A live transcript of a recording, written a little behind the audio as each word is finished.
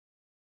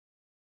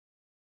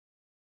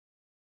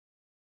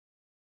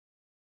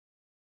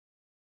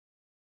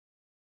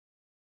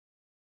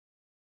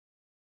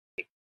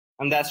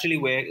And that's really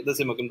where the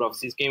Simmerkin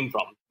prophecies came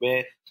from,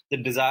 where the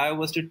desire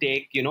was to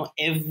take,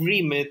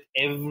 every myth,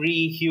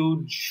 every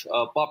huge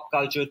pop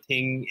culture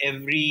thing,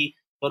 every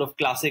sort of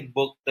classic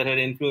book that had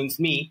influenced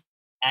me,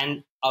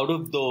 and out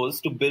of those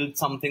to build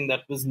something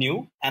that was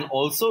new, and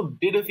also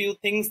did a few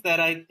things that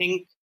I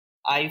think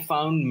I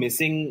found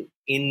missing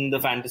in the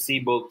fantasy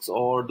books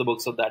or the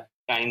books of that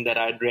kind that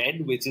I'd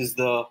read, which is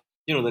the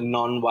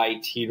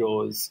non-white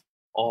heroes,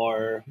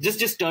 or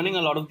just turning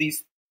a lot of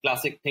these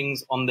classic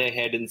things on their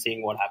head and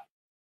seeing what happens.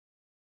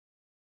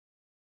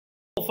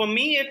 For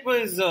me, it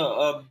was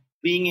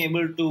being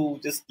able to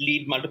just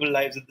lead multiple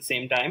lives at the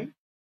same time.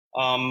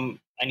 And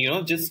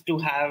just to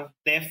have,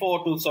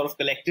 therefore, to sort of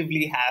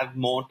collectively have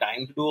more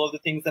time to do all the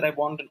things that I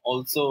want, and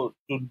also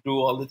to do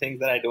all the things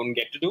that I don't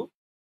get to do.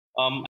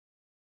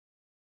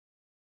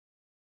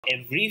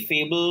 Every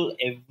fable,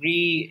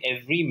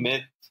 every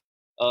myth,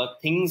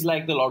 things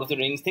like the Lord of the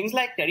Rings, things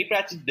like Terry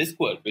Pratchett's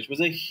Discworld, which was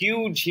a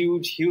huge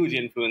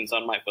influence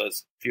on my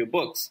first few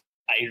books.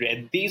 I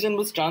read these and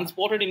was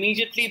transported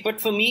immediately.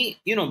 But for me,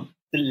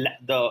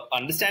 the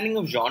understanding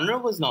of genre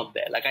was not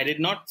there. Like, I did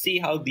not see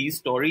how these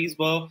stories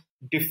were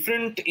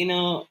different in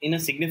a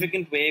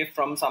significant way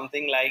from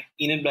something like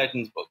Enid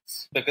Blyton's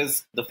books,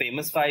 because the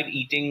famous 5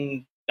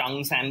 eating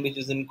tongue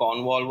sandwiches in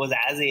Cornwall was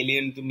as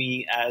alien to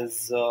me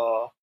as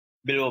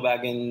Bilbo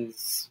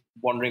Baggins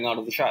wandering out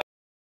of the Shire.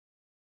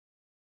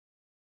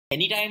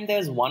 Anytime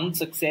there's one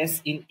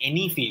success in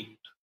any field,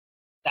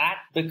 that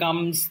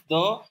becomes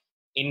the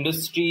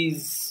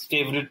industry's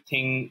favorite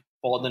thing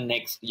for the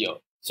next year.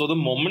 So the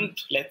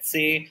moment, let's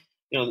say,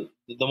 the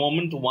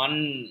moment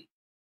one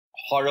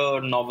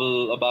horror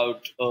novel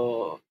about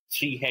a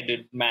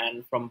 3-headed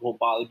man from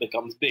Bhopal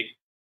becomes big,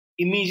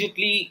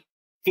 immediately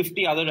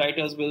 50 other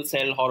writers will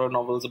sell horror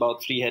novels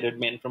about 3-headed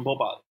men from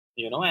Bhopal.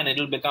 And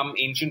it'll become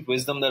ancient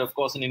wisdom that, of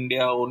course, in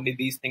India, only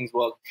these things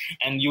work.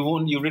 And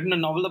you've written a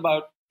novel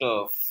about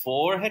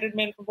 4-headed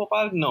men from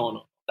Bhopal?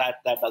 No, that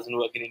doesn't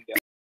work in India.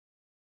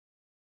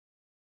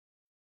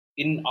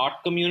 In art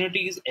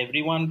communities,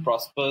 everyone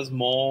prospers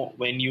more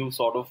when you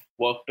sort of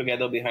work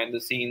together behind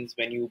the scenes,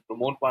 when you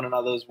promote one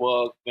another's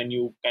work, when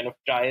you kind of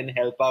try and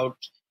help out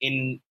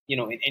in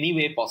any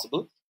way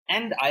possible.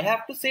 And I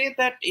have to say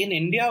that in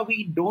India,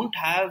 we don't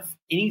have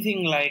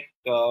anything like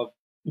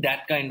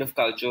that kind of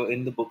culture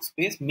in the book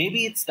space.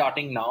 Maybe it's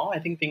starting now. I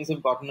think things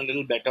have gotten a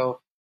little better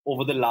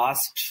over the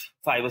last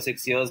 5 or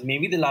 6 years,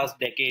 maybe the last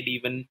decade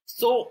even.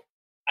 So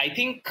I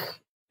think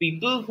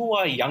people who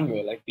are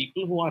younger, like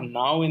people who are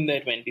now in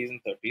their 20s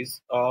and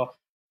 30s,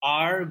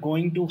 are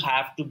going to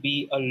have to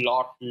be a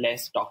lot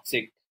less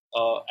toxic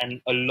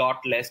and a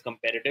lot less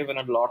competitive and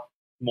a lot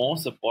more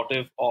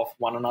supportive of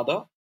one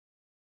another.